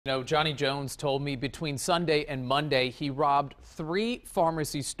Johnny Jones told me between Sunday and Monday he robbed 3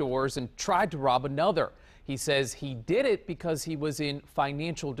 pharmacy stores and tried to rob another. He says he did it because he was in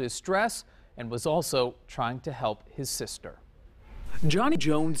financial distress and was also trying to help his sister. Johnny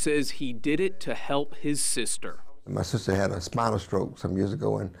Jones says he did it to help his sister. My sister had a spinal stroke some years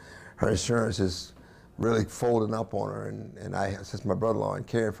ago, and her insurance is really folding up on her, and I assist my brother-in-law in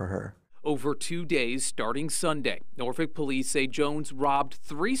caring for her. Over 2 days starting Sunday, Norfolk police say Jones robbed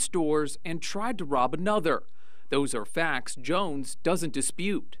 3 stores and tried to rob another. Those are facts Jones doesn't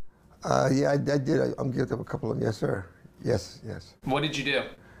dispute. Yeah, I did. I'm guilty of a couple of them. Yes, sir. Yes. What did you do?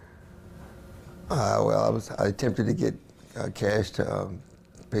 Well, I attempted to get cash to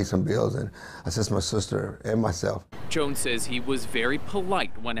pay some bills and assist my sister and myself. Jones says he was very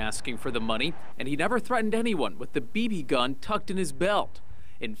polite when asking for the money, and he never threatened anyone with the BB gun tucked in his belt.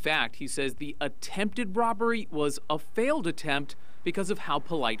 In fact, he says the attempted robbery was a failed attempt because of how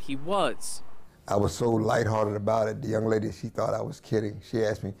polite he was. I was so lighthearted about it. The young lady, she thought I was kidding. She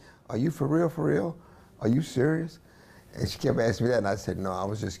asked me, "Are you for real, for real? Are you serious?" And she kept asking me that, and I said, "No, I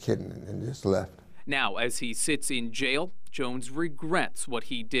was just kidding," and just left. Now, as he sits in jail, Jones regrets what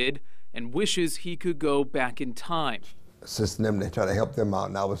he did and wishes he could go back in time. Assisting them, they try to help them out,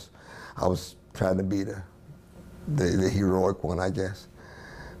 and I was trying to be the heroic one, I guess.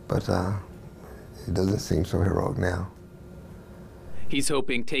 But it doesn't seem so heroic now. He's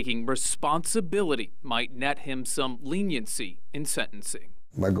hoping taking responsibility might net him some leniency in sentencing.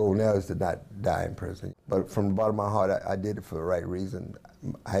 My goal now is to not die in prison. But from the bottom of my heart, I did it for the right reason.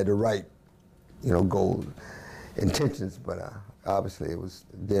 I had the right, goal, intentions, but obviously it was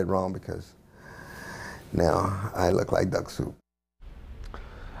dead wrong because now I look like duck soup.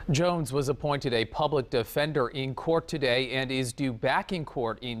 Jones was appointed a public defender in court today and is due back in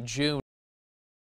court in June.